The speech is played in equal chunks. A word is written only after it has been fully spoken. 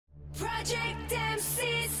Project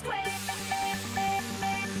MC².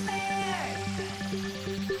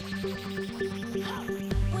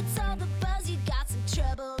 What's all the buzz? You got some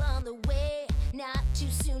trouble on the way. Not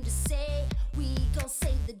too soon to say. We gon'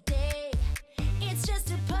 save the day. It's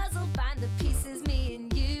just a puzzle. Find the pieces, me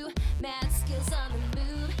and you. Math skills on the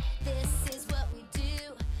move. This is what we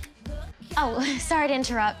do. Oh, sorry to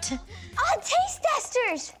interrupt. Oh, taste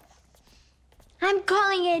testers! I'm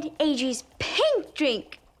calling it Adrie's pink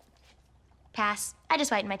drink. Pass. I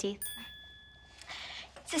just whitened my teeth.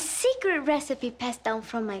 It's a secret recipe passed down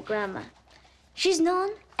from my grandma. She's known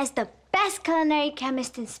as the best culinary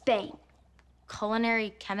chemist in Spain.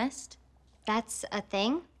 Culinary chemist? That's a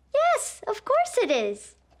thing? Yes, of course it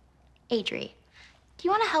is. Adrie, do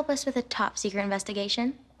you want to help us with a top secret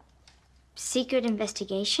investigation? Secret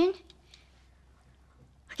investigation?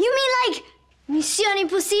 You mean like Mission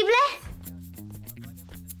Impossible?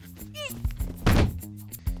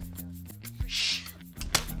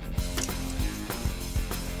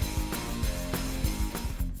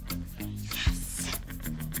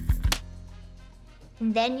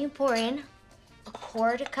 And then you pour in a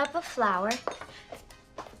quarter cup of flour,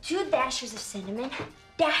 2 dashes of cinnamon,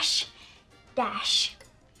 dash, dash,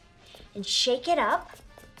 and shake it up.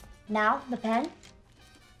 Now the pen,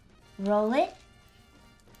 roll it,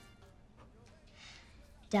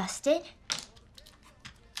 dust it,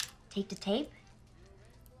 take the tape,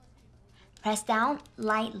 press down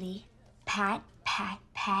lightly, pat, pat,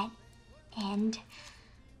 pat, and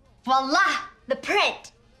voila, the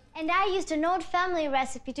print. And I used an old family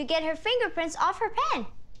recipe to get her fingerprints off her pen.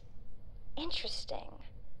 Interesting.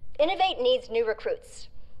 Innovate needs new recruits.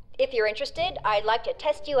 If you're interested, I'd like to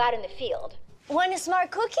test you out in the field. Want a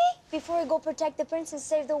smart cookie before we go protect the prince and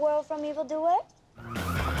save the world from evildoers?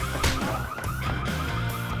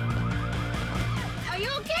 Are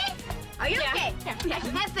you okay? Are you okay? Yeah.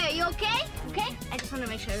 Hefe, are you okay? Okay? I just want to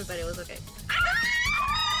make sure everybody was okay.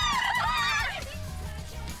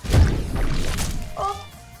 Oh.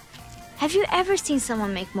 Have you ever seen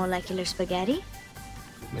someone make molecular spaghetti?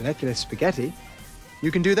 Molecular spaghetti?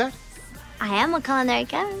 You can do that? I am a culinary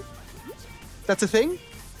chemist. That's a thing?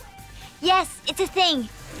 Yes, it's a thing.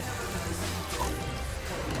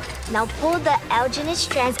 Now pull the alginate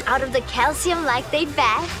strands out of the calcium lactate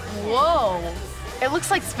bag. Whoa. It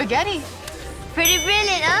looks like spaghetti. Pretty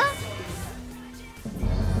brilliant, huh?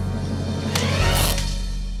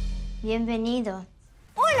 Bienvenido.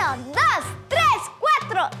 1, 2, 3,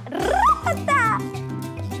 4. Ratata!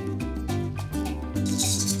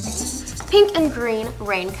 Pink and green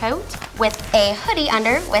raincoat with a hoodie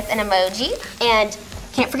under with an emoji. And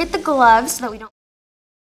can't forget the gloves so that we don't